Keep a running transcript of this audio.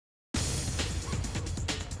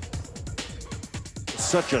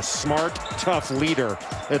such a smart, tough leader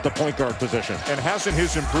at the point guard position. And hasn't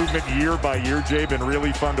his improvement year by year, Jay, been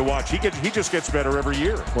really fun to watch? He just gets better every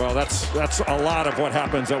year. Well, that's a lot of what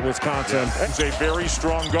happens at Wisconsin. Yeah. He's a very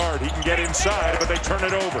strong guard. He can get inside, but they turn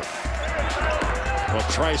it over. Well,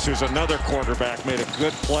 Trice, who's another quarterback, made a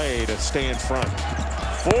good play to stay in front.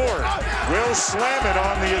 Ford will slam it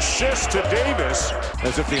on the assist to Davis.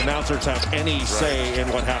 As if the announcers have any say in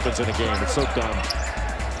what happens in a game. It's so dumb.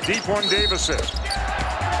 Deep one, Davison.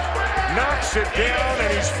 Knocks it down,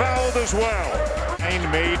 and he's fouled as well.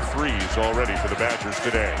 9 made threes already for the Badgers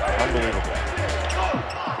today. Unbelievable.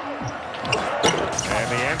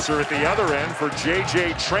 And the answer at the other end for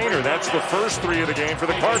J.J. Traynor. That's the first 3 of the game for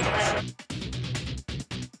the Cardinals.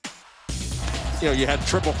 You know, you had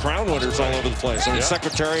Triple Crown winners all over the place. I mean,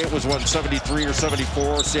 Secretariat was, what, 73 or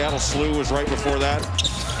 74. Seattle Slew was right before that.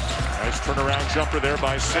 Nice turnaround jumper there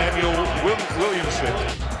by Samuel Williamson.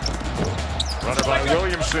 Runner by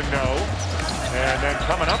Williamson, no. And then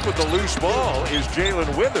coming up with the loose ball is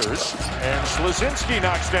Jalen Withers. And Slazinski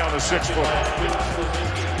knocks down the 6-footer.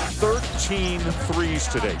 13 threes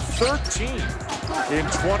today. 13 in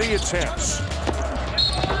 20 attempts.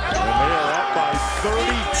 And they are up by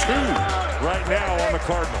 32 right now on the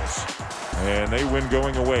Cardinals. And they win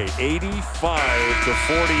going away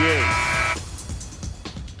 85-48.